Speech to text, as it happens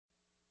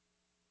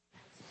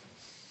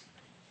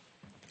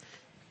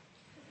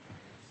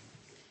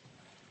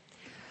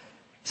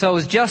So it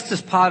was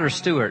Justice Potter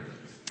Stewart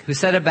who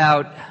said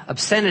about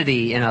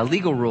obscenity in a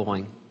legal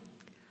ruling,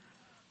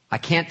 "I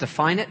can't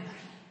define it,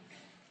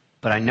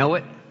 but I know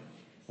it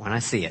when I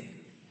see it."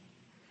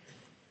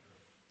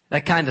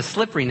 That kind of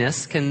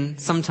slipperiness can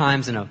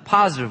sometimes, in a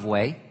positive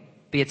way,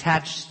 be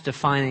attached to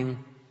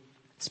defining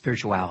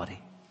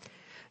spirituality.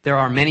 There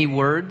are many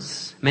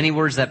words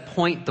that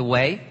point the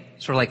way,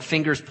 sort of like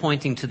fingers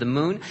pointing to the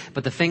moon,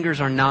 but the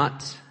fingers are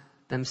not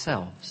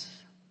themselves.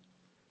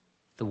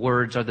 The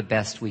words are the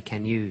best we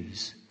can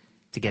use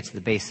to get to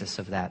the basis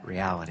of that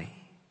reality.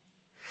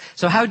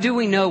 So how do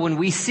we know when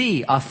we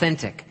see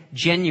authentic,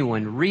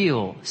 genuine,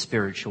 real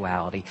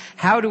spirituality?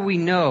 How do we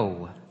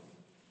know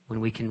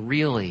when we can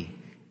really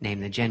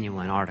name the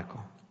genuine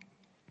article?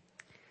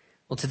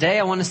 Well, today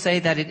I want to say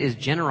that it is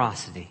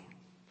generosity.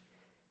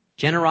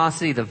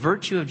 Generosity, the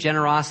virtue of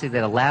generosity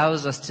that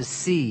allows us to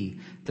see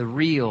the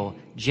real,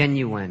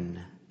 genuine,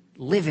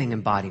 living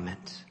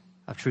embodiment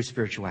of true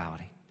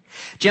spirituality.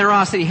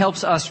 Generosity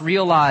helps us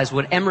realize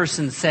what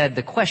Emerson said,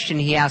 the question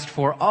he asked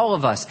for all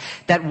of us,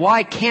 that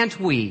why can't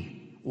we,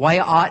 why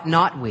ought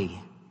not we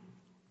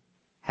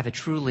have a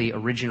truly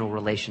original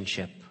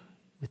relationship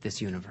with this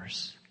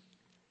universe?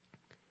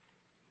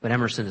 What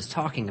Emerson is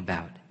talking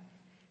about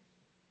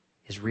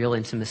is real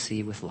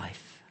intimacy with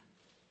life,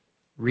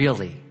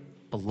 really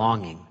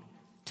belonging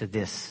to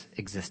this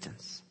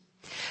existence.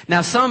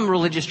 Now, some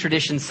religious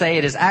traditions say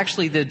it is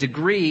actually the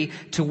degree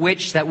to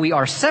which that we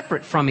are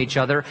separate from each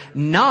other,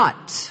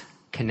 not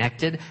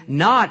connected,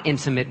 not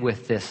intimate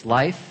with this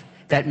life,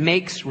 that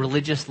makes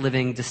religious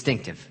living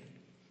distinctive.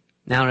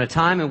 Now, in a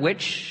time in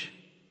which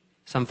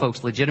some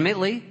folks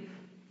legitimately,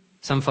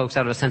 some folks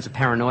out of a sense of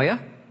paranoia,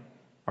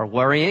 are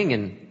worrying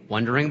and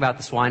wondering about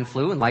the swine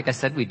flu, and like I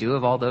said, we do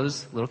have all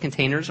those little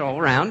containers all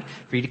around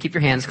for you to keep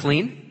your hands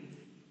clean.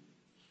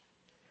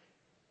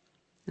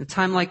 In a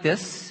time like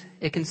this,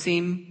 it can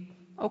seem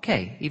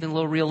okay, even a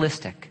little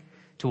realistic,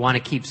 to want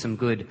to keep some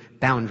good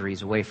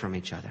boundaries away from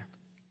each other.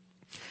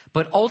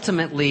 But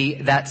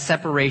ultimately, that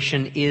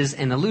separation is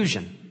an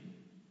illusion.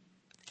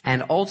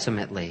 And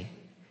ultimately,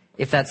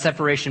 if that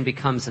separation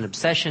becomes an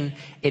obsession,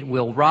 it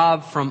will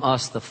rob from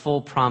us the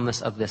full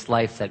promise of this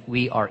life that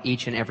we are,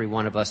 each and every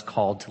one of us,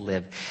 called to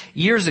live.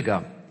 Years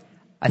ago,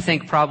 I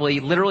think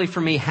probably literally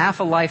for me half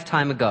a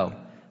lifetime ago,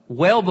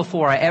 well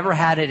before I ever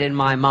had it in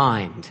my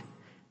mind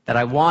that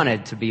I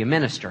wanted to be a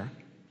minister,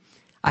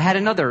 I had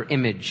another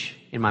image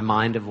in my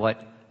mind of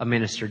what a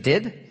minister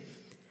did.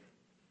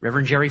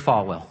 Reverend Jerry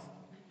Falwell.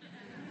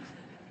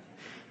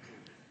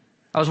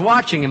 I was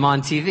watching him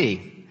on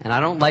TV, and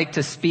I don't like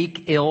to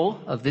speak ill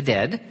of the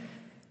dead,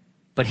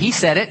 but he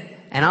said it,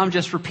 and I'm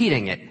just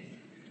repeating it.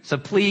 So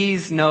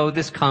please know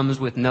this comes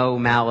with no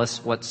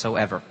malice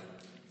whatsoever.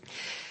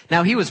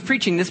 Now, he was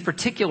preaching this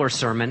particular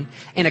sermon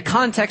in a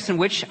context in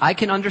which I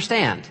can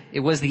understand.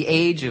 It was the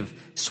age of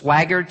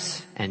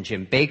Swaggart and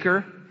Jim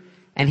Baker,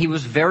 and he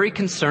was very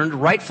concerned,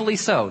 rightfully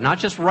so. Not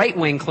just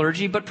right-wing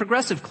clergy, but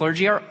progressive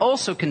clergy are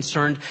also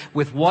concerned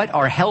with what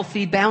are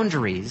healthy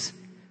boundaries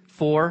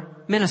for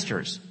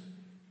ministers.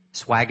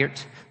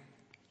 Swaggart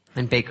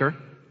and Baker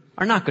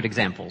are not good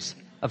examples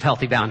of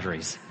healthy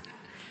boundaries.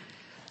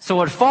 So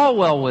what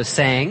Falwell was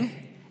saying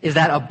is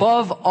that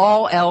above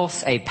all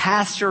else, a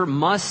pastor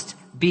must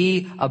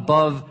be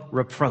above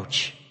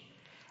reproach.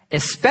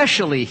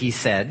 Especially, he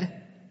said,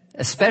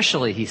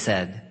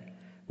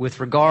 with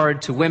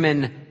regard to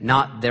women,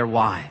 not their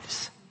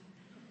wives.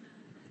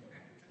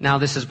 Now,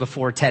 this is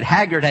before Ted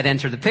Haggard had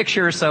entered the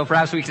picture, so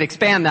perhaps we could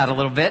expand that a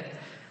little bit.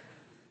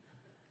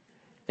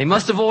 They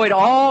must avoid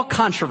all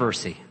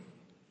controversy,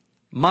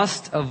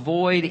 must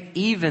avoid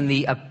even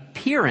the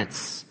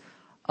appearance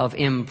of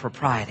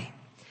impropriety.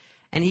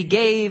 And he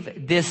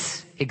gave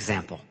this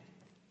example.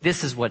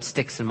 This is what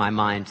sticks in my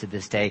mind to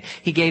this day.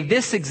 He gave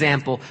this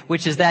example,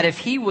 which is that if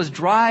he was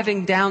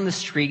driving down the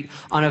street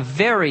on a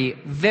very,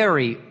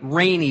 very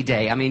rainy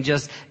day, I mean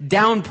just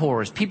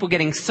downpours, people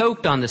getting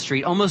soaked on the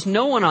street, almost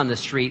no one on the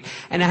street,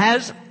 and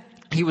as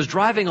he was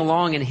driving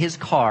along in his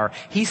car,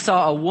 he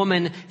saw a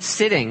woman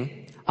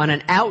sitting on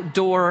an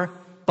outdoor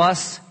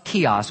bus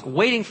kiosk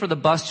waiting for the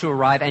bus to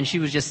arrive, and she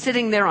was just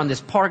sitting there on this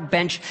park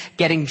bench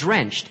getting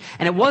drenched.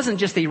 And it wasn't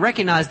just that he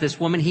recognized this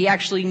woman, he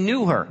actually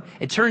knew her.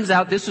 It turns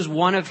out this was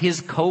one of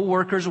his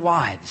co-workers'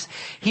 wives.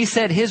 He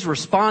said his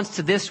response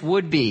to this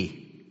would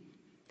be,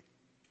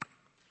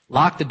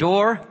 lock the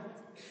door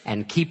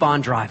and keep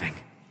on driving.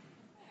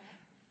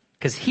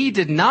 Because he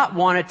did not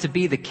want it to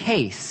be the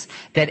case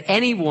that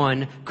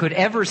anyone could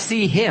ever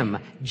see him,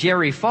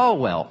 Jerry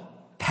Falwell,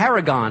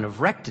 paragon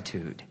of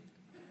rectitude,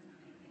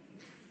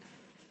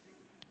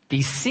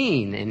 be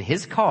seen in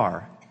his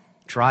car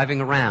driving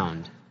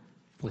around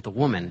with a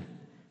woman,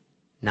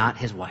 not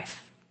his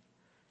wife.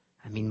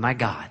 I mean, my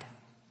God,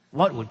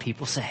 what would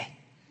people say?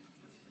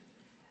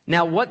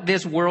 Now, what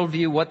this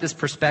worldview, what this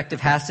perspective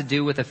has to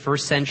do with a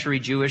first century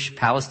Jewish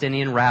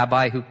Palestinian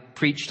rabbi who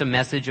preached a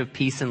message of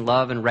peace and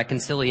love and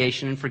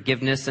reconciliation and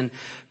forgiveness and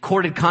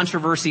courted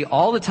controversy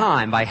all the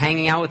time by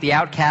hanging out with the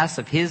outcasts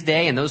of his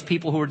day and those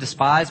people who were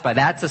despised by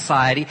that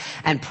society,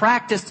 and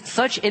practiced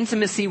such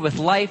intimacy with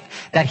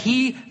life that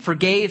he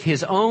forgave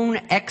his own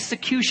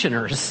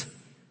executioners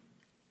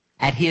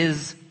at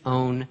his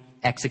own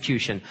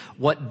execution.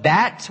 What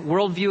that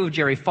worldview of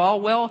Jerry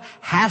Falwell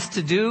has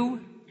to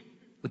do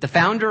with the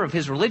founder of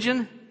his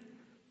religion,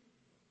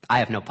 I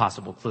have no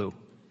possible clue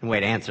and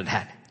way to answer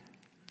that.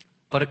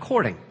 But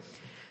according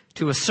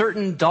to a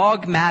certain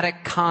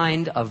dogmatic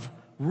kind of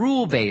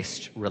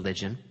rule-based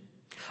religion,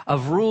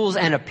 of rules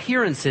and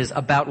appearances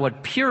about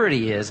what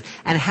purity is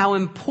and how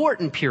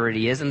important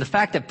purity is, and the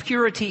fact that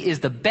purity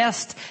is the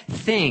best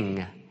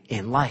thing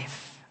in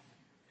life,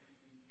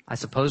 I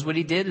suppose what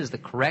he did is the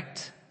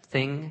correct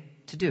thing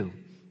to do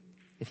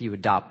if you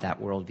adopt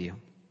that worldview.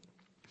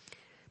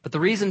 But the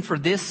reason for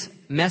this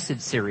message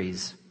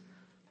series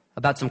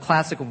about some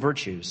classical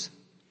virtues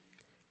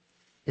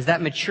is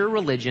that mature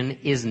religion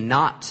is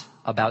not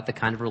about the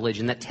kind of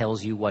religion that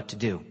tells you what to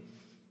do.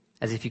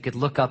 As if you could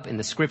look up in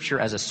the scripture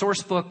as a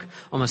source book,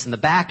 almost in the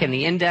back in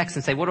the index,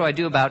 and say, what do I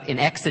do about an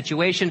X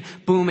situation?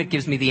 Boom, it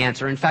gives me the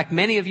answer. In fact,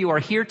 many of you are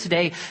here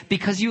today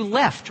because you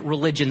left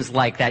religions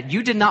like that.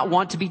 You did not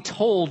want to be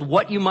told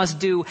what you must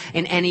do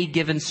in any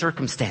given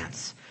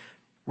circumstance.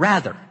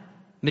 Rather,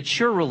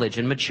 mature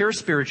religion, mature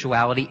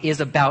spirituality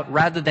is about,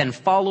 rather than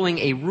following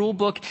a rule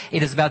book,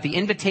 it is about the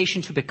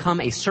invitation to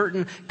become a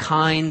certain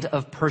kind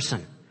of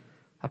person,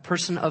 a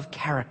person of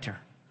character,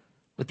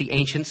 what the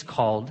ancients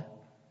called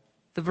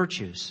the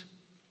virtues.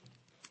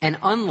 And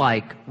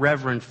unlike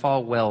Reverend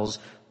Falwell's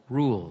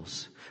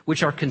rules,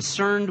 which are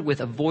concerned with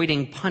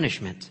avoiding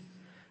punishment,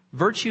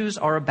 virtues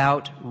are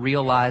about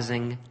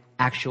realizing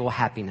actual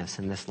happiness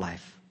in this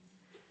life.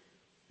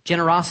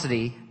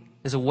 Generosity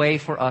is a way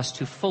for us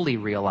to fully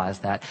realize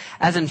that.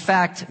 As in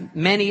fact,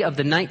 many of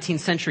the 19th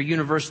century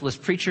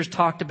Universalist preachers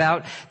talked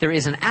about, there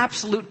is an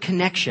absolute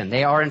connection.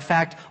 They are in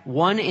fact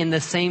one in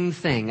the same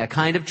thing, a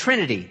kind of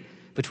trinity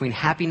between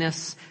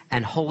happiness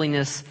and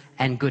holiness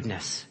and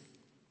goodness.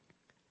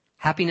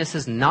 Happiness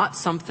is not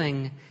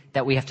something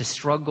that we have to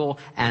struggle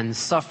and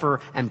suffer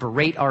and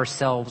berate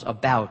ourselves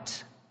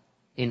about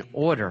in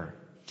order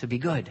to be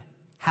good.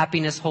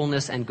 Happiness,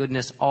 wholeness, and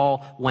goodness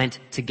all went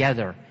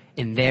together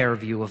in their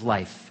view of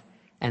life.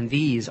 And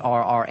these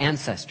are our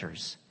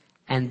ancestors.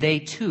 And they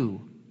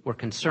too were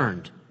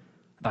concerned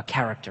about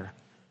character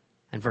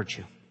and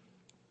virtue.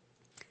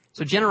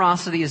 So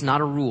generosity is not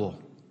a rule.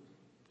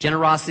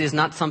 Generosity is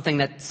not something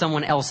that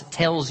someone else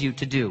tells you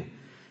to do.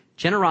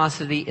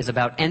 Generosity is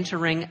about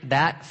entering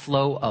that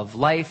flow of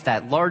life,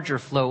 that larger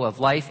flow of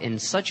life, in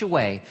such a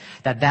way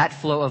that that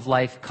flow of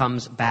life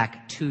comes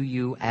back to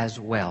you as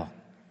well.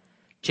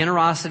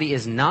 Generosity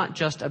is not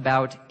just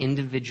about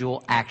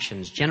individual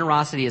actions.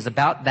 Generosity is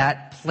about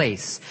that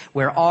place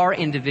where our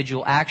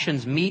individual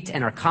actions meet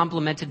and are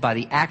complemented by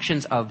the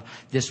actions of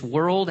this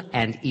world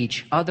and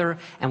each other,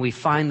 and we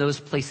find those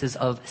places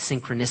of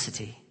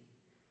synchronicity.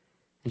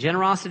 And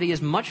generosity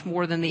is much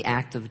more than the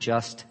act of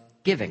just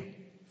giving.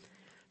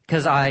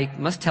 Because I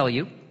must tell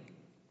you,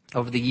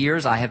 over the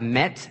years I have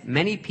met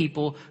many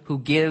people who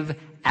give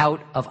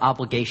out of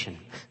obligation.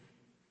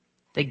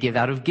 They give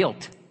out of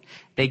guilt.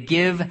 They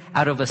give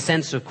out of a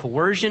sense of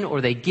coercion,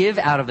 or they give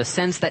out of a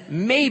sense that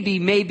maybe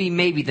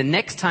the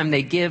next time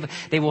they give,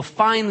 they will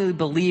finally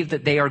believe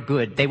that they are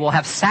good. They will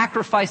have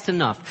sacrificed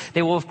enough.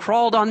 They will have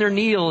crawled on their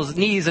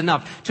knees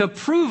enough to have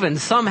proven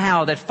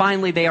somehow that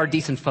finally they are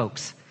decent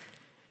folks.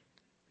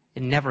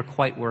 It never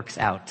quite works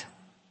out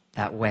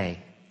that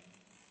way.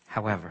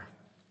 However,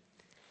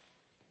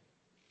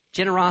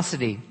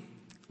 generosity,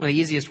 one of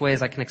the easiest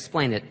ways I can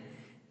explain it,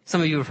 some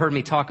of you have heard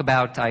me talk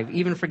about, I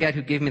even forget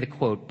who gave me the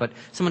quote, but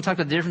someone talked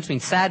about the difference between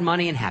sad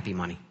money and happy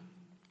money.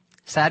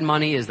 Sad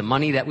money is the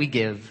money that we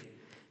give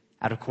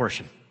out of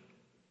coercion.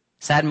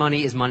 Sad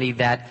money is money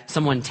that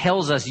someone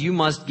tells us you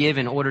must give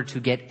in order to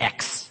get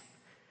X.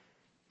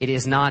 It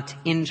is not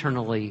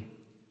internally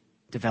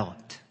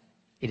developed.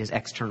 It is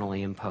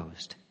externally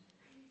imposed.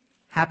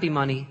 Happy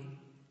money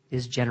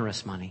is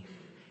generous money.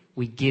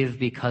 We give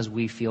because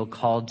we feel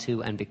called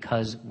to and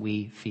because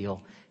we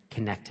feel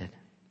connected.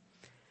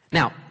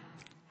 Now,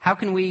 how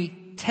can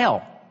we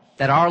tell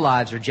that our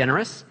lives are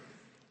generous?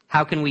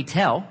 How can we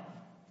tell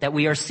that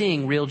we are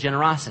seeing real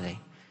generosity?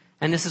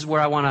 And this is where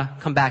I want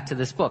to come back to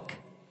this book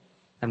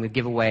and we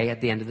give away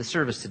at the end of the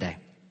service today.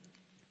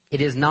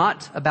 It is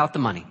not about the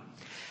money.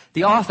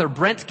 The author,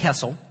 Brent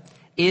Kessel,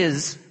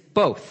 is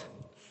both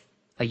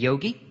a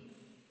yogi,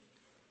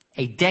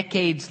 a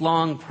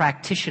decades-long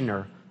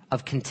practitioner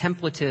of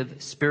contemplative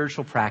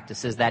spiritual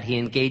practices that he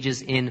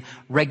engages in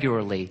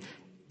regularly,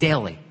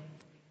 daily.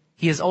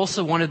 He is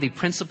also one of the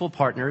principal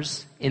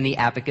partners in the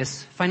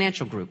Abacus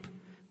Financial Group,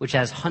 which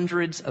has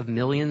hundreds of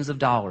millions of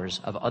dollars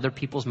of other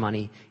people's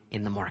money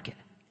in the market.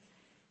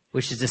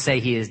 Which is to say,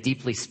 he is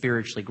deeply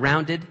spiritually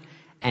grounded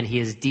and he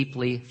is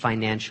deeply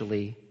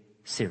financially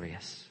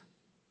serious.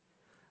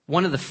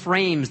 One of the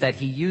frames that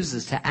he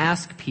uses to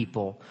ask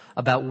people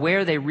about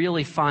where they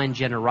really find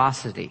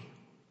generosity,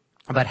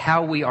 about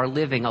how we are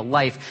living a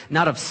life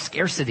not of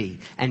scarcity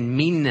and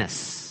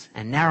meanness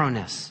and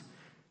narrowness,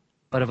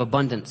 but of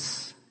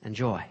abundance and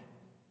joy.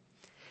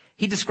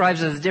 He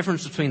describes it as the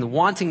difference between the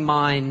wanting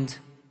mind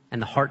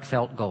and the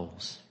heartfelt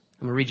goals.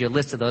 I'm going to read you a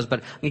list of those, but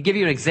I'm going to give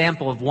you an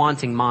example of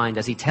wanting mind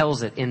as he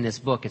tells it in this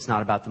book. It's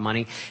not about the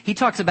money. He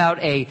talks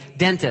about a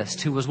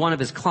dentist who was one of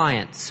his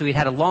clients, who he'd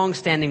had a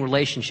long-standing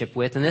relationship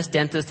with, and this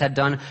dentist had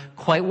done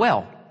quite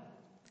well.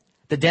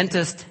 The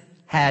dentist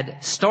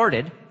had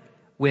started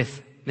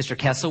with Mr.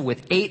 Kessel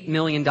with $8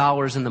 million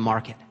in the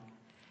market.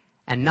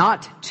 And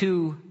not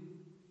too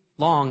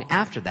long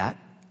after that,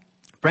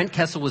 Brent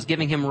Kessel was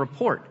giving him a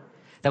report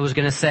that was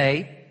going to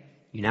say,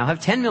 you now have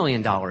 $10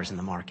 million in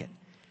the market.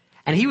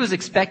 And he was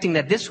expecting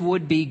that this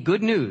would be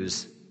good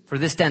news for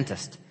this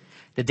dentist.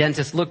 The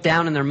dentist looked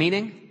down in their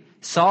meeting,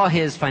 saw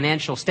his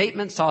financial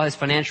statement, saw his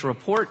financial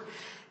report,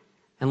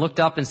 and looked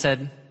up and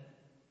said,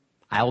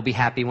 I will be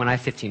happy when I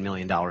have $15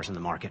 million in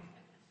the market.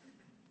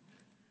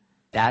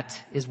 That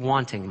is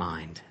wanting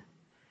mind.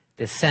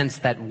 The sense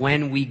that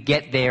when we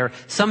get there,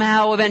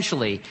 somehow,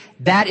 eventually,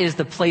 that is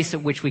the place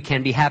at which we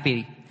can be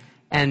happy.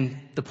 And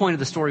the point of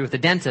the story with the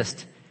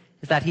dentist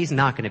is that he's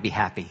not going to be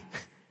happy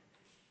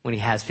when he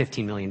has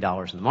 $15 million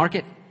in the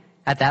market.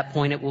 At that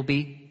point, it will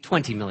be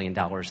 $20 million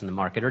in the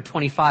market or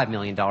 $25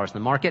 million in the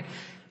market.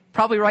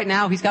 Probably right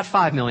now, he's got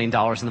 $5 million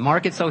in the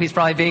market, so he's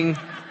probably being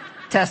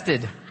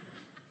tested.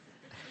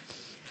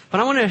 But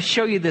I want to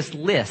show you this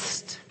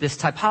list, this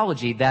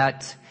typology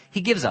that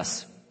he gives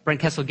us, Brent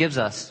Kessel gives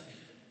us.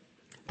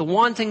 The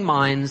wanting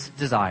mind's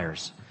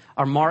desires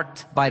are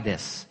marked by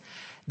this.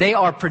 They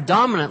are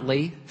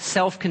predominantly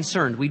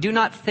self-concerned. We do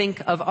not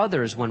think of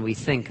others when we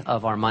think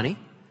of our money.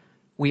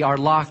 We are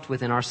locked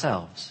within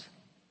ourselves.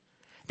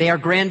 They are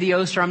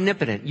grandiose or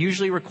omnipotent,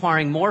 usually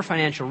requiring more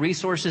financial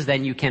resources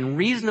than you can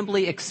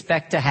reasonably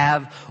expect to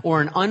have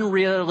or an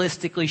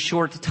unrealistically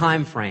short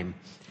time frame.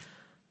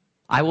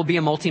 I will be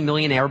a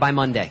multimillionaire by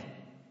Monday.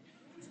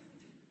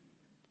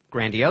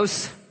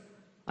 Grandiose,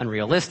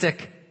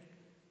 unrealistic.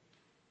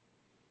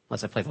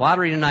 Unless I play the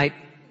lottery tonight,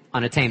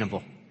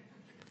 unattainable.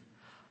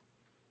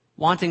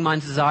 Wanting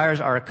mind's desires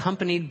are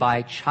accompanied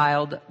by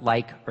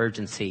childlike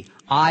urgency.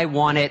 I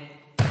want it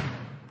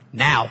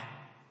now.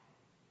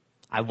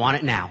 I want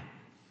it now.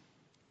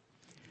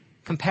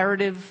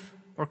 Comparative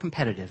or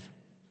competitive.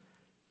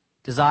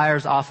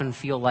 Desires often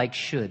feel like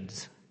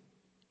shoulds,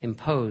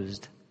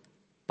 imposed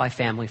by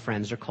family,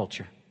 friends, or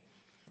culture.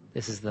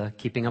 This is the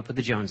keeping up with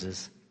the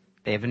Joneses.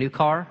 They have a new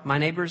car, my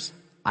neighbors.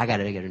 I got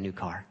to get a new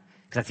car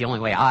because that's the only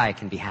way I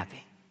can be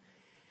happy.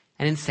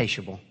 And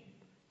insatiable.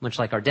 Much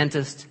like our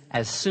dentist,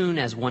 as soon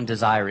as one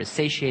desire is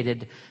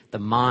satiated, the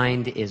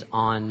mind is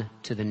on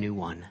to the new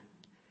one.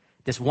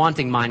 This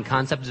wanting mind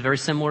concept is very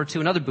similar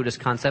to another Buddhist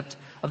concept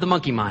of the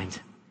monkey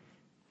mind.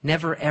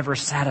 Never ever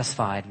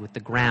satisfied with the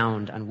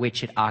ground on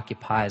which it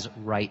occupies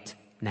right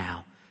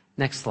now.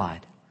 Next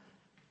slide.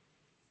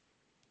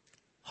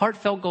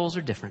 Heartfelt goals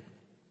are different.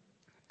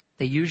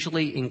 They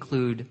usually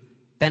include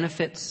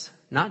benefits,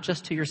 not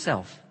just to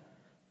yourself,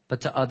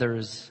 but to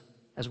others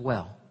as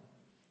well.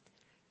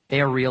 They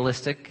are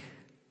realistic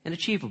and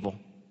achievable.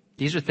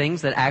 These are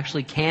things that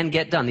actually can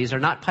get done. These are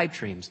not pipe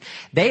dreams.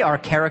 They are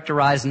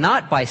characterized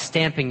not by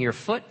stamping your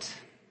foot,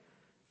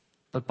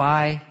 but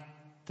by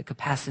the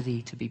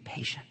capacity to be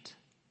patient,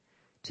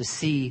 to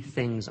see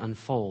things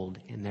unfold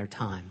in their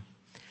time.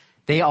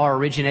 They are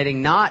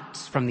originating not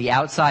from the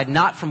outside,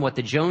 not from what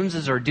the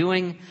Joneses are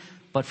doing,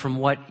 but from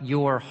what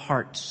your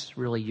heart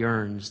really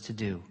yearns to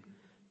do.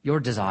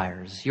 Your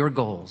desires, your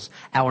goals,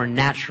 our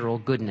natural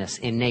goodness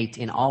innate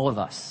in all of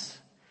us.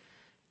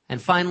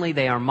 And finally,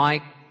 they are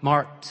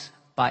marked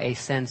by a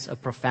sense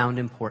of profound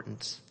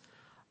importance.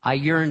 I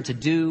yearn to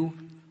do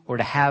or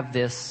to have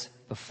this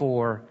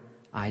before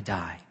I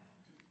die.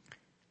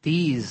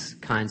 These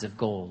kinds of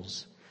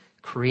goals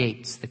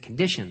creates the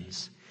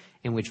conditions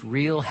in which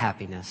real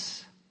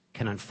happiness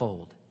can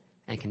unfold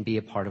and can be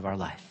a part of our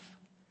life.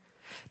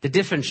 The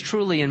difference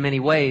truly in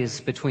many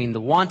ways between the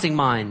wanting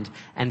mind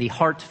and the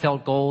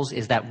heartfelt goals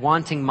is that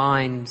wanting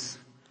minds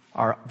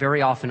are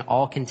very often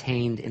all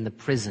contained in the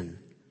prison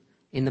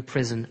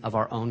of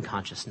our own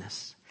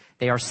consciousness.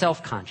 They are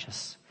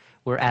self-conscious,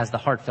 whereas the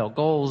heartfelt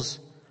goals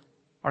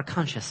are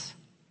conscious.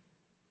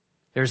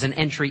 There's an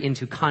entry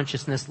into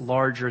consciousness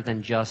larger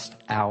than just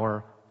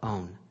our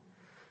own.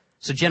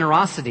 So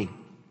generosity,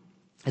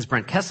 as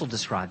Brent Kessel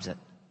describes it,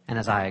 and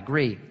as I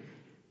agree,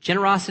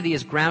 generosity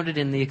is grounded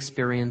in the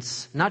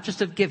experience not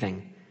just of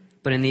giving,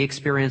 but in the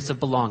experience of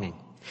belonging.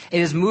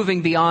 It is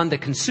moving beyond the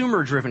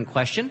consumer-driven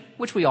question,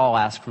 which we all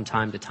ask from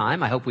time to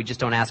time. I hope we just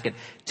don't ask it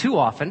too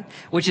often,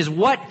 which is,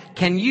 what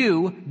can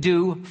you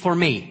do for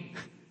me?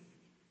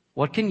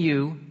 What can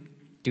you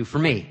do for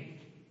me?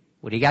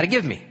 What do you got to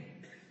give me?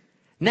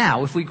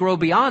 Now, if we grow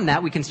beyond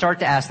that, we can start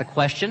to ask the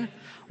question,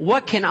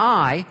 what can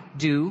I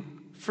do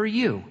for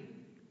you?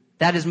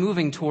 That is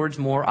moving towards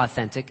more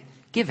authentic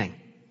giving.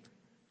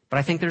 But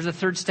I think there's a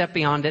third step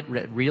beyond it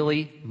that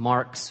really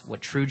marks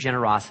what true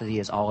generosity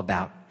is all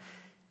about.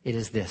 It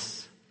is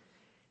this.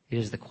 It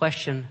is the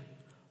question,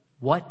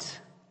 what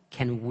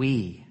can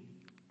we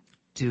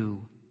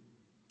do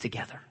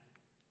together?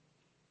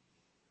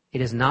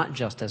 It is not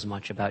just as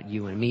much about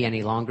you and me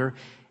any longer.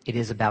 It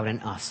is about an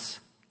us,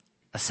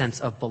 a sense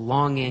of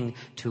belonging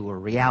to a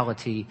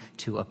reality,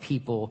 to a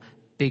people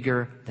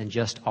bigger than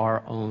just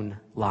our own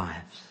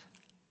lives.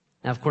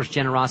 Now, of course,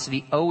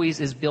 generosity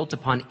always is built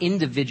upon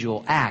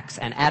individual acts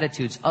and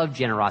attitudes of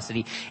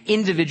generosity,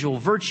 individual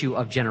virtue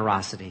of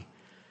generosity.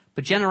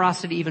 But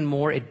generosity, even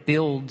more, it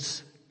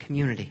builds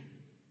community.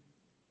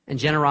 And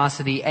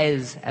generosity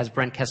is, as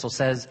Brent Kessel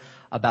says,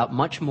 about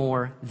much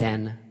more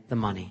than the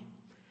money.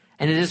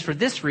 And it is for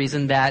this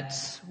reason that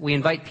we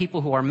invite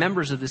people who are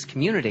members of this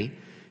community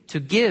to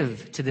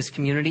give to this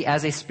community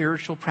as a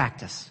spiritual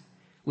practice,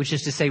 which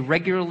is to say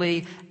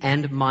regularly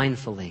and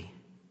mindfully.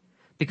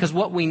 Because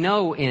what we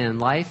know in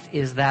life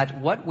is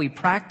that what we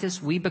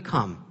practice, we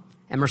become.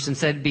 Emerson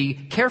said, be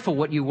careful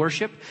what you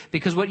worship,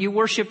 because what you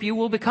worship, you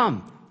will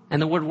become.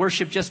 And the word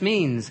worship just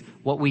means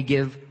what we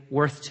give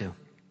worth to.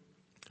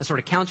 A sort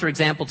of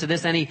counterexample to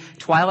this, any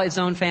Twilight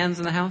Zone fans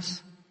in the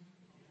house?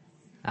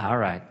 All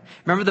right.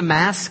 Remember the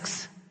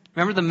masks?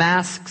 Remember the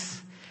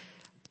masks?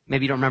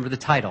 Maybe you don't remember the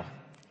title.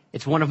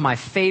 It's one of my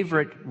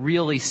favorite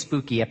really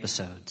spooky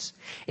episodes.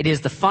 It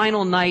is the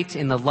final night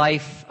in the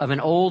life of an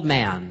old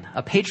man,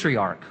 a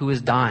patriarch who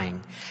is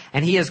dying.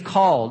 And he has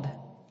called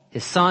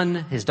his son,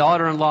 his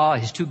daughter-in-law,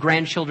 his 2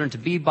 grandchildren to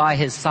be by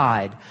his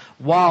side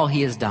while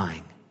he is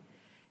dying.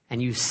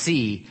 And you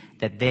see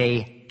that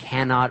they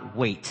cannot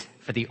wait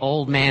for the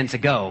old man to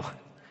go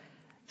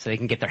so they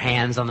can get their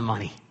hands on the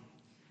money.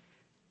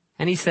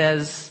 And he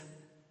says,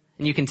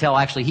 and you can tell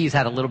actually he's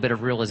had a little bit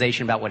of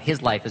realization about what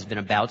his life has been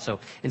about. So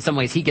in some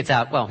ways he gets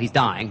out, well, he's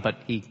dying, but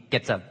he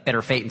gets a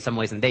better fate in some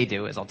ways than they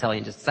do, as I'll tell you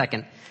in just a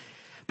second.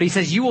 But he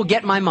says, you will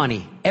get my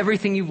money,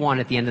 everything you want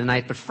at the end of the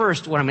night. But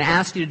first, what I'm going to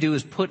ask you to do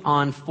is put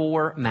on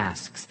 4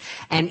 masks.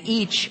 And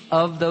each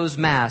of those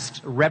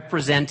masks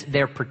represent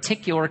their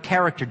particular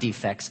character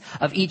defects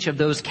of each of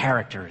those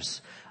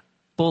characters.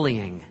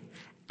 Bullying,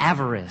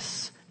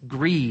 avarice,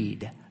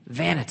 greed,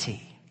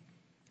 vanity.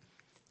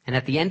 And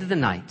at the end of the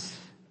night,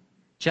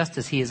 just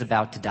as he is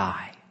about to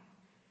die,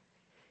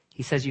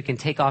 he says, you can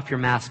take off your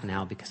mask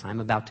now because I'm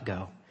about to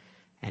go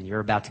and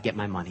you're about to get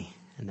my money.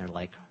 And they're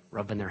like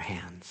rubbing their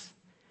hands.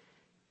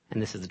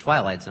 And this is the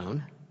Twilight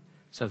Zone.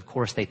 So of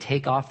course they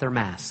take off their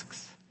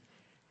masks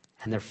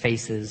and their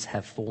faces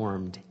have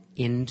formed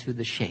into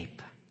the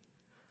shape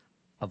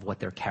of what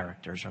their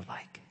characters are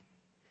like.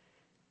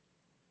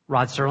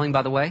 Rod Serling,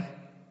 by the way.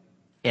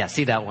 Yeah,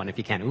 see that one if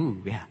you can.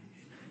 Ooh, yeah.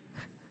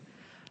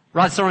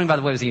 Rod Serling, by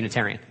the way, was a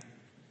Unitarian.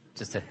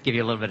 Just to give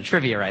you a little bit of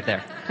trivia right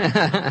there.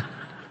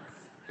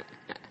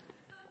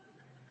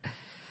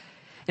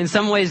 In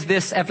some ways,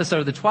 this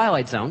episode of The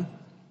Twilight Zone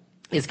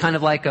is kind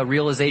of like a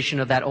realization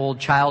of that old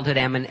childhood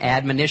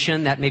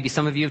admonition that maybe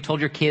some of you have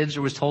told your kids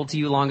or was told to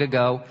you long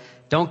ago.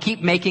 Don't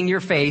keep making your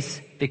face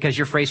because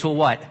your face will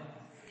what?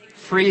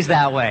 Freeze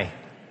that way.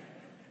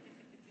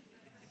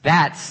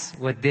 That's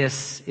what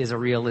this is a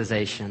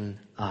realization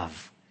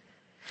of.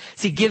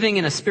 See, giving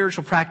in a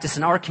spiritual practice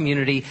in our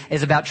community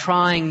is about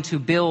trying to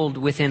build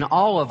within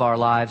all of our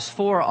lives,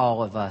 for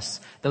all of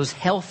us, those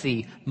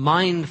healthy,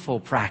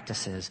 mindful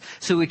practices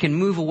so we can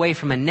move away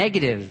from a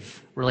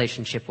negative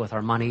relationship with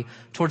our money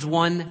towards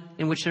one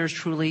in which there is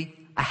truly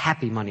a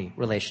happy money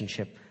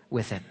relationship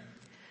with it.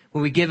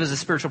 When we give as a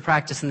spiritual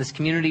practice in this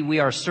community, we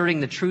are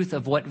asserting the truth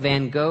of what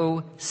Van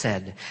Gogh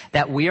said,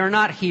 that we are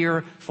not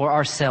here for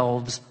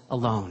ourselves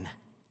alone.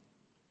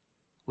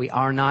 We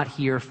are not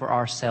here for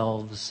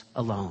ourselves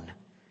alone.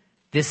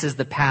 This is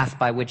the path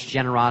by which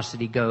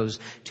generosity goes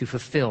to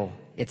fulfill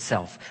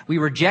itself. We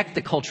reject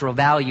the cultural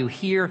value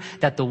here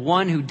that the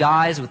one who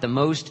dies with the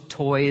most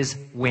toys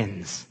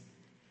wins.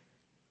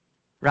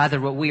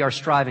 Rather, what we are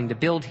striving to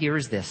build here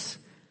is this: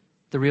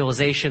 the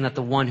realization that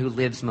the one who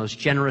lives most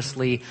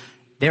generously,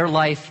 their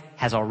life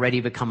has already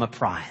become a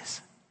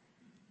prize.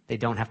 They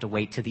don't have to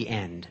wait to the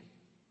end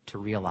to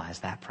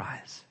realize that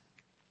prize.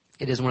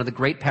 It is one of the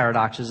great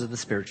paradoxes of the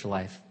spiritual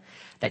life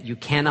that you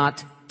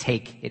cannot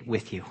take it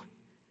with you.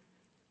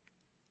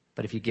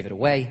 But if you give it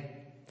away,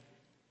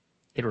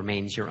 it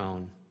remains your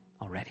own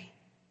already.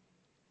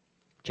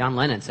 John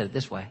Lennon said it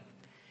this way: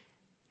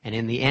 and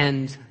in the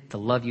end, the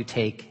love you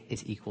take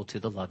is equal to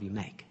the love you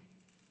make.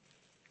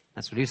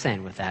 That's what he was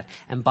saying with that.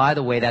 And by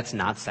the way, that's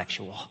not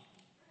sexual. I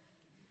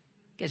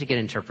guess you can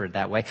interpret it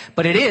that way.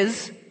 But it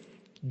is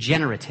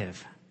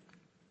generative.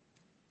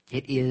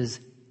 It is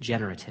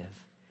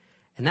generative.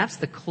 And that's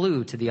the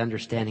clue to the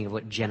understanding of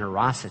what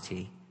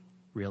generosity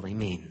really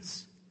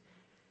means.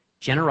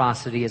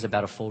 Generosity is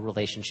about a full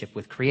relationship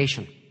with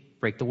creation.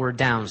 Break the word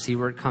down, see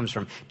where it comes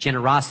from.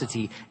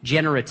 Generosity,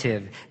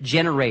 generative,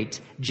 generate,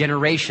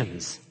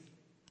 generations.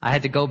 I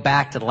had to go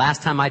back to the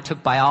last time I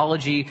took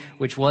biology,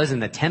 which was in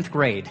the 10th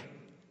grade,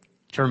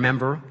 to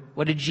remember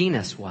what a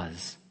genus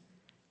was.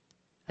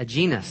 A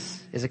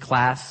genus is a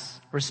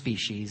class or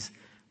species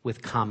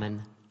with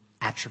common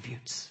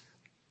attributes.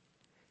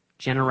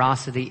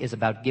 Generosity is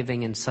about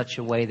giving in such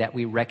a way that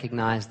we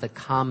recognize the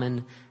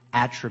common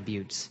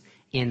attributes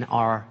in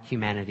our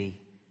humanity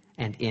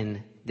and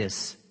in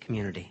this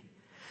community.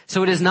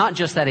 So it is not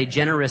just that a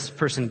generous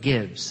person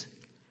gives,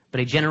 but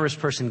a generous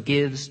person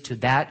gives to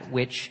that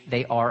which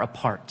they are a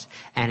part.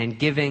 And in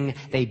giving,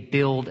 they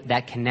build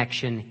that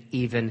connection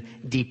even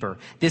deeper.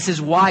 This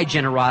is why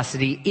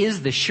generosity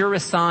is the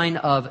surest sign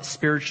of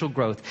spiritual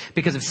growth.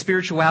 Because if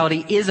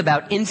spirituality is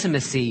about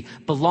intimacy,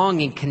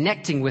 belonging,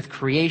 connecting with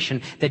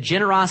creation, that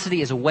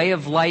generosity is a way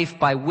of life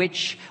by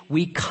which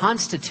we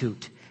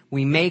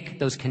make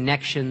those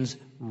connections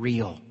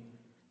real.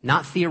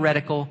 Not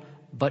theoretical,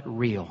 but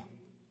real.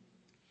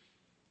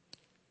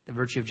 The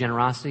virtue of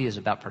generosity is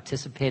about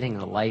participating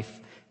in a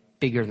life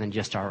bigger than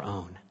just our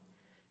own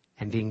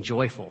and being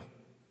joyful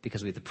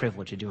because we have the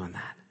privilege of doing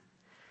that.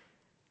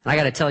 And I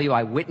got to tell you,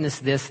 I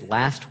witnessed this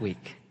last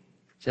week,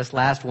 just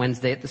last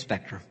Wednesday at the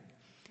Spectrum.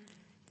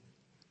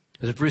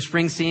 It was Bruce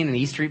Springsteen and the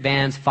E Street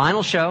Band's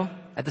final show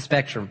at the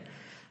Spectrum.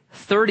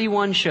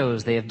 31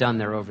 shows they have done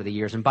there over the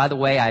years. And by the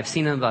way, I've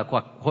seen them at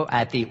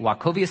the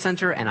Wachovia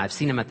Center and I've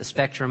seen them at the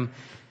Spectrum.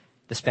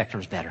 The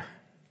Spectrum's better.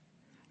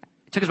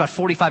 It took us about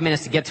 45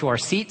 minutes to get to our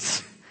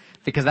seats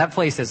because that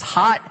place is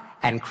hot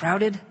and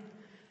crowded.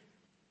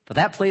 But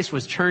that place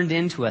was turned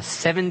into a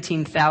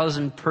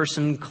 17,000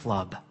 person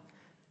club.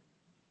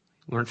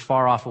 We weren't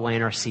far off away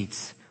in our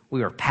seats. We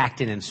were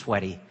packed in and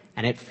sweaty,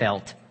 and it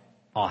felt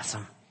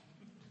awesome.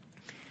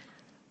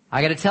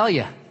 I got to tell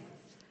you,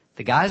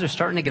 the guys are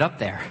starting to get up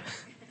there.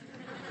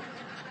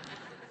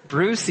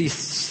 Bruce, he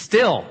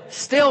still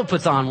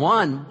puts on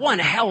one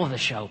hell of a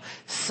show.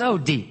 So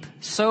deep,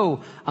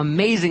 so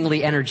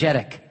amazingly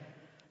energetic.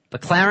 But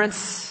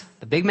Clarence,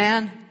 the big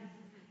man,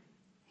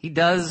 he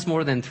does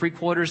more than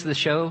 3/4 of the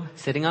show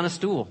sitting on a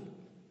stool.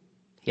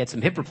 He had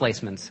some hip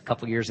replacements a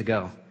couple years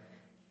ago.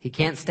 He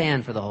can't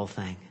stand for the whole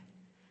thing.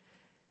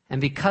 And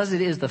because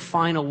it is the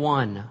final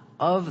one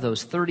of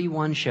those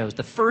 31 shows,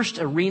 the first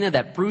arena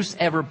that Bruce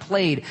ever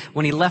played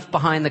when he left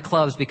behind the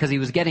clubs because he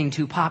was getting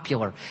too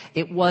popular,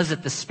 it was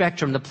at the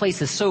Spectrum. The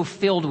place is so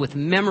filled with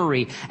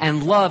memory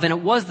and love, and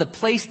it was the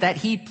place that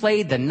he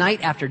played the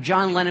night after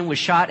John Lennon was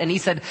shot, and he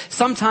said,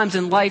 sometimes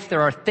in life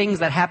there are things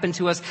that happen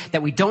to us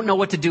that we don't know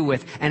what to do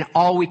with, and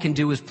all we can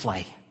do is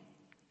play.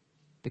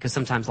 Because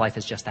sometimes life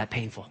is just that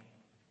painful.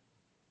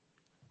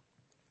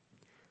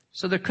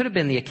 So there could have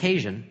been the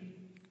occasion,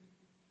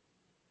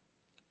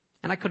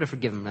 and I could have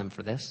forgiven them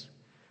for this,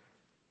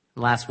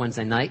 last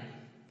Wednesday night,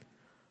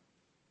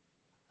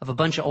 of a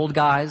bunch of old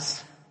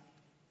guys,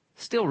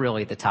 still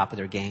really at the top of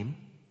their game,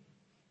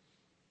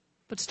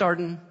 but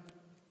starting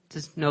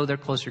to know they're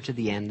closer to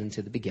the end than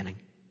to the beginning.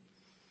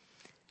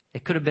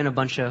 It could have been a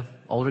bunch of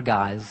older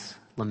guys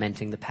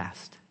lamenting the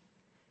past,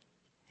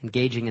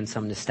 engaging in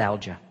some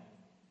nostalgia.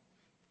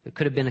 It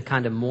could have been a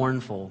kind of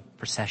mournful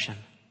procession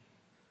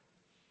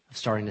of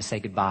starting to say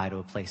goodbye to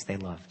a place they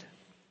loved.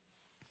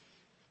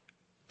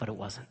 But it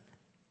wasn't.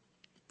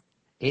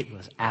 It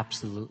was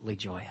absolutely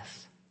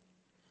joyous.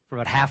 For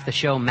about half the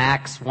show,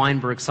 Max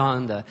Weinberg's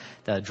son,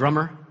 the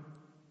drummer,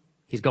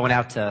 he's going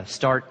out to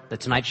start the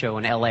Tonight Show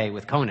in L.A.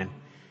 with Conan.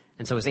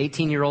 And so his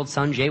 18-year-old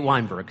son, Jay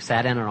Weinberg,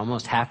 sat in on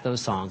almost half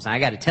those songs. And I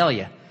got to tell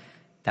you,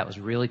 that was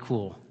really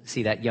cool to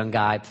see that young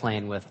guy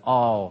playing with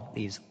all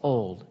these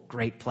old,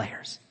 great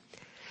players.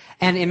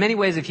 And in many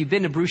ways, if you've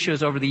been to Bruce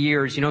shows over the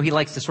years, you know he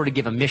likes to sort of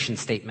give a mission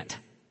statement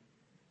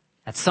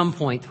at some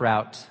point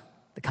throughout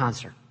the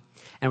concert.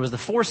 And it was the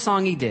fourth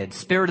song he did,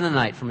 Spirit of the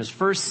Night, from his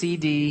first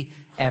CD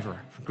ever,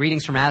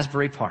 Greetings from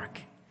Asbury Park.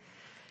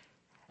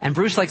 And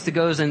Bruce likes to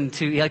go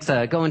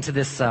into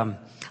this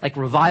like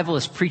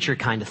revivalist preacher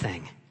kind of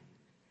thing.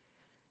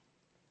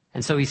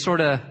 And so he sort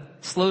of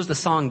slows the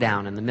song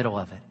down in the middle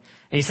of it.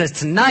 And he says,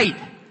 tonight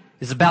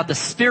is about the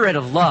spirit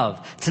of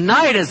love.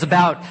 Tonight is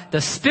about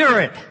the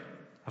spirit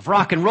of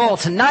rock and roll.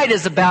 Tonight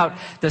is about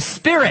the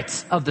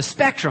spirits of the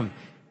Spectrum.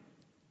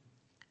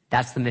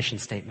 That's the mission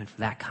statement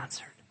for that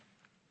concert.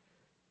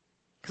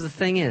 Because the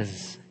thing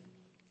is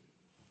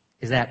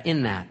that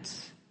in that,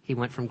 he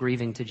went from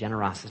grieving to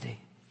generosity.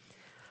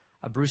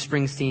 A Bruce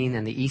Springsteen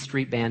and the E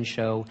Street Band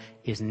show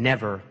is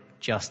never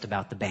just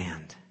about the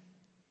band.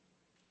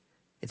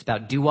 It's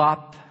about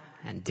doo-wop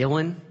and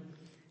Dylan.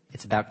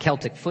 It's about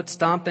Celtic foot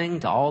stomping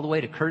to all the way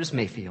to Curtis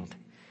Mayfield.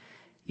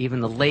 Even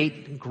the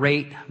late,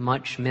 great,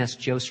 much missed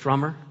Joe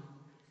Strummer.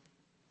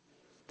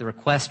 The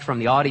request from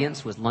the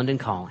audience was London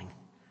Calling,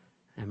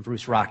 and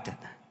Bruce rocked it.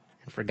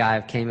 And for a guy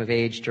who came of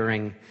age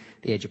during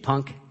the age of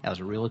punk, that was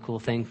a really cool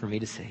thing for me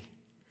to see.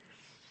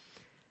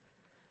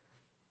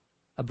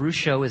 A Bruce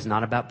show is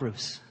not about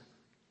Bruce,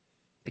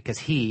 because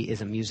he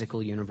is a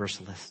musical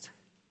universalist.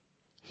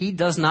 He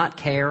does not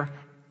care.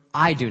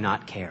 I do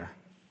not care.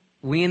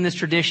 We in this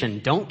tradition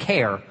don't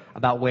care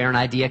about where an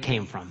idea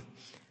came from.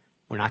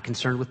 We're not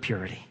concerned with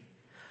purity.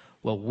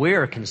 What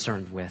we're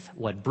concerned with,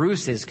 what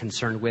Bruce is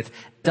concerned with,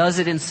 does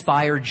it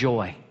inspire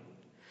joy?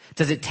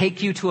 Does it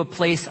take you to a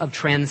place of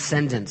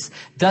transcendence?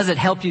 Does it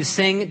help you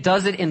sing?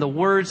 Does it, in the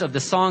words of the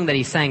song that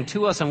he sang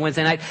to us on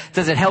Wednesday night,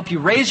 does it help you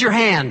raise your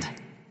hand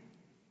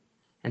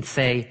and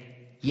say,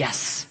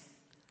 yes,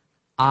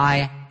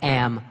 I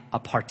am a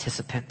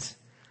participant.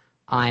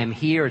 I am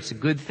here, it's a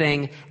good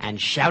thing, and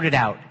shout it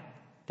out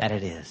that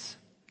it is.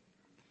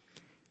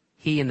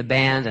 He and the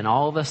band and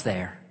all of us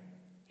there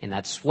in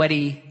that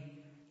sweaty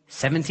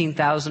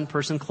 17,000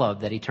 person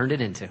club that he turned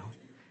it into,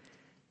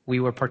 we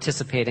were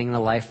participating in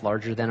a life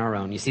larger than our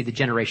own. You see, the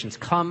generations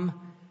come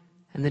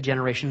and the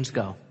generations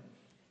go.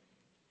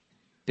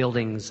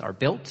 Buildings are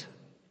built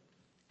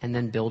and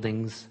then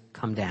buildings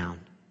come down.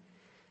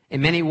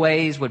 In many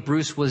ways, what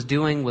Bruce was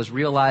doing was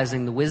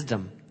realizing the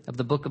wisdom of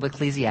the book of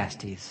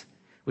Ecclesiastes,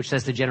 which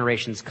says the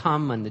generations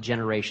come and the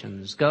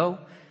generations go.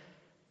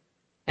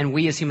 And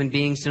we as human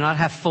beings do not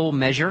have full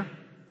measure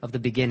of the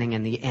beginning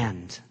and the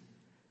end.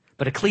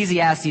 But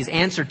Ecclesiastes'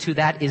 answer to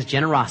that is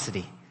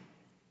generosity.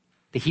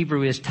 The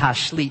Hebrew is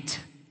tashlit,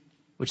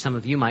 which some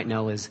of you might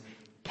know is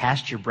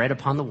cast your bread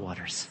upon the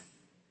waters.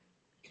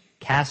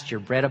 Cast your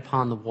bread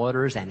upon the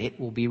waters and it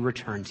will be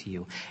returned to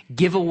you.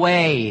 Give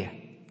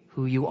away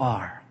who you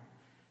are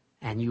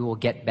and you will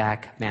get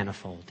back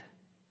manifold.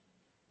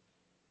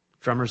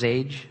 Drummers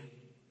age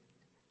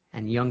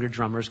and younger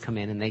drummers come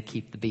in and they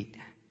keep the beat.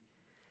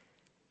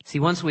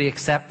 See, once we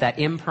accept that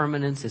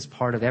impermanence is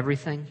part of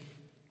everything,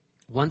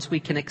 once we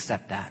can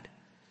accept that,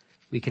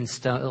 we can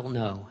still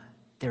know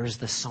there is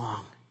the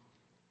song.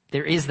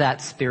 There is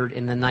that spirit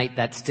in the night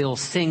that still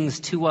sings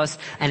to us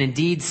and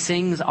indeed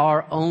sings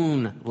our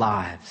own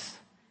lives.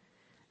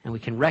 And we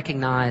can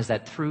recognize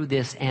that through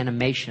this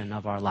animation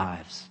of our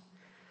lives,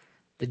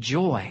 the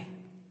joy,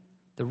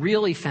 the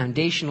really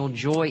foundational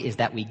joy is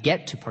that we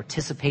get to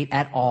participate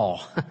at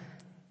all.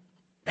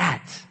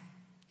 That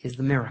is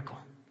the miracle.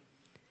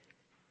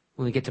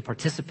 When we get to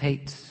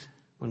participate,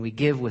 when we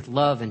give with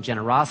love and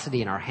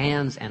generosity in our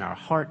hands and our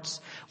hearts,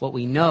 what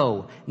we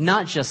know,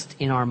 not just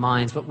in our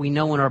minds, but we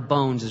know in our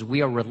bones, is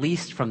we are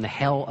released from the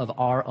hell of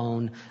our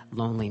own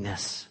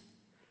loneliness.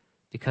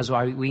 Because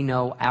we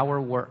know our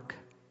work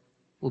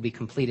will be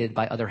completed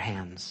by other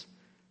hands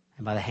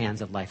and by the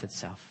hands of life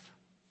itself.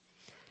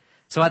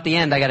 So at the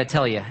end, I got to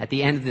tell you, at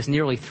the end of this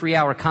nearly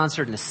 3-hour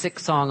concert and a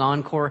 6-song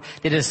encore,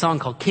 they did a song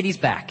called Kitty's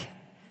Back.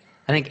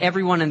 I think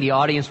everyone in the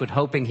audience was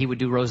hoping he would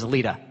do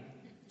Rosalita,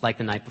 like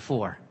the night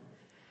before.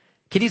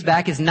 Kitty's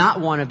Back is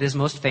not one of his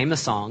most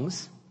famous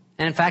songs.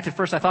 And in fact, at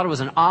first I thought it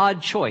was an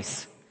odd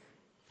choice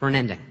for an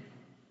ending.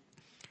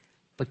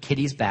 But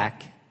Kitty's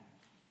Back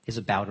is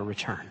about a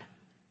return.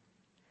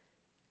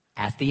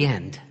 At the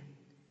end,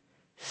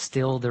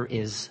 still there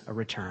is a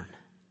return.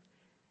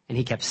 And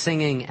he kept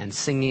singing and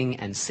singing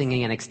and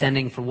singing and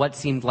extending for what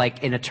seemed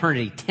like an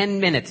eternity. 10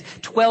 minutes,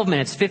 12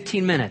 minutes,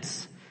 15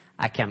 minutes.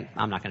 I'm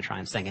not going to try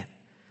and sing it.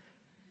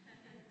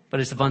 But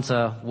it's a bunch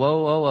of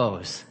whoa, oh,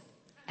 ohs.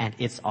 And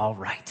it's all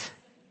right.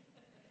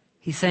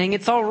 He's saying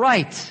it's all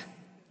right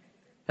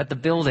that the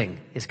building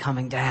is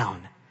coming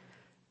down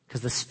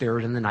because the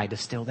spirit in the night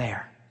is still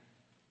there.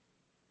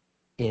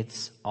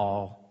 It's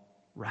all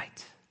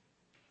right.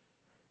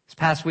 This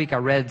past week I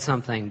read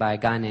something by a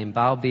guy named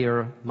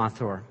Balbir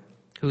Mathur,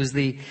 who is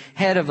the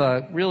head of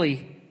a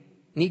really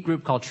neat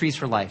group called Trees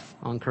for Life.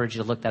 I'll encourage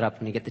you to look that up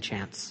when you get the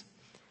chance.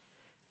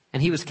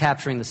 And he was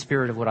capturing the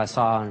spirit of what I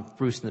saw in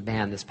Bruce and the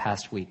band this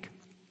past week.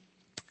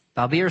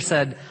 Balbir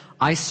said,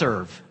 I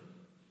serve.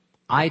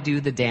 I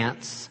do the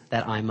dance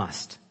that I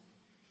must.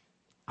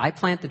 I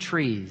plant the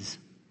trees,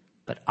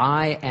 but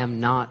I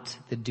am not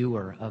the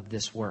doer of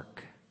this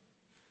work.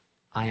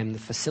 I am the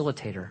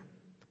facilitator.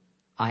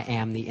 I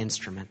am the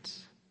instrument.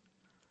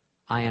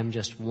 I am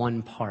just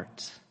one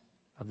part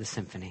of the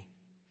symphony.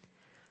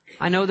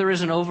 I know there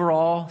is an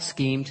overall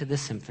scheme to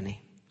this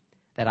symphony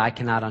that I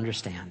cannot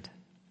understand.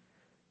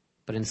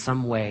 But in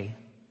some way,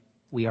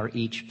 we are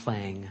each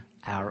playing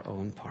our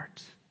own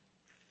part.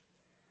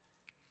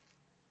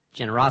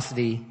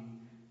 Generosity,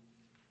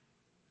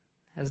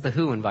 as the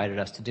Who invited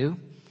us to do,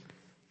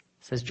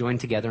 says join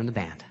together in the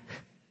band.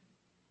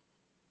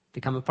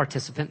 Become a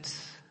participant,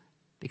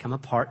 become a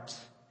part.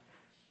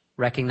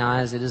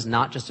 Recognize it is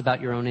not just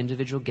about your own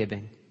individual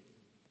giving,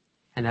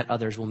 and that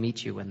others will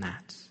meet you in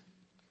that.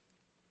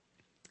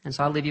 And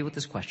so I'll leave you with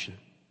this question.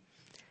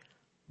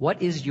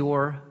 What is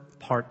your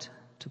part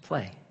to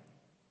play?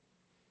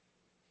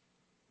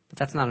 But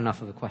that's not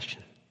enough of a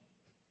question.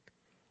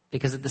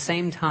 Because at the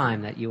same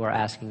time that you are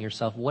asking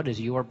yourself, what is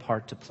your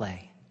part to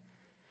play?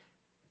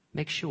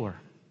 Make sure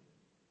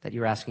that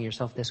you're asking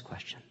yourself this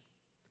question.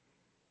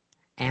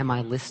 Am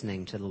I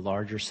listening to the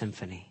larger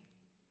symphony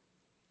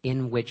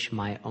in which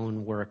my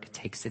own work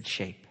takes its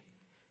shape?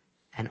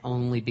 And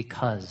only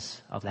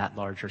because of that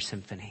larger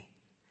symphony,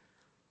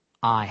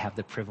 I have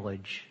the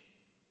privilege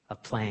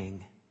of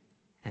playing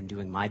and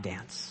doing my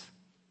dance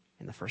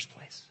in the first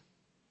place.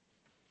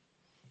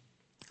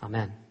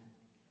 Amen.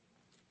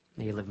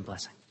 May you live in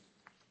blessing.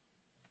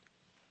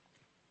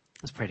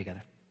 Let's pray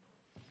together.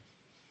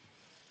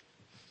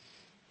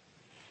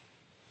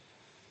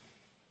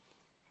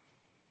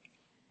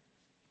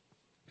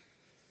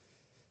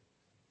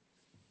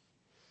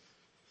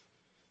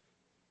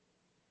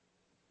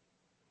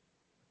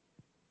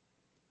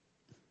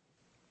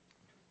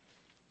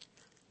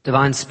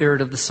 Divine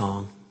Spirit of the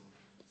song,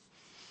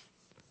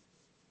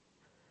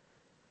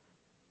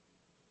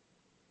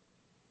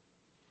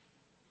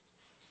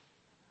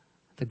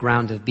 the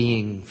ground of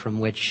being from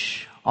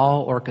which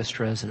all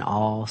orchestras and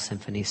all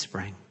symphonies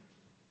spring.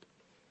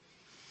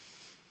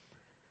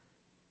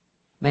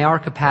 May our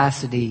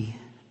capacity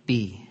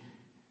be,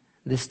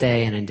 this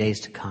day and in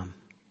days to come,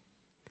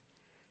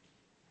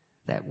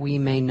 that we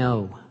may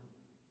know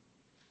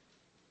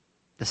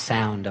the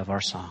sound of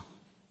our song,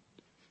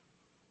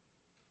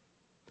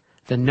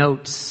 the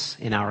notes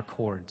in our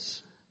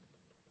chords,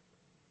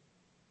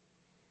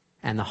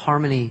 and the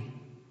harmony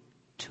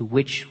to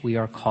which we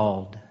are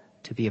called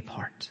to be a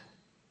part.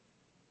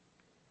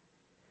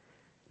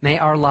 May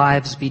our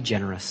lives be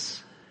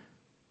generous,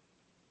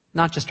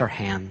 not just our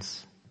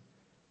hands,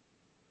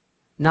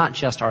 not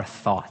just our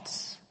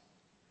thoughts,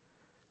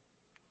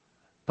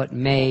 but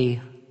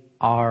may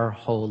our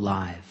whole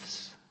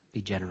lives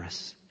be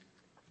generous,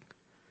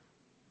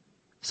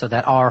 so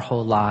that our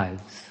whole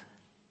lives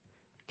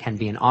can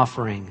be an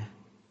offering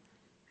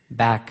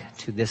back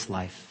to this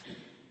life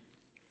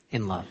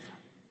in love.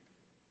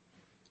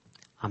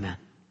 Amen.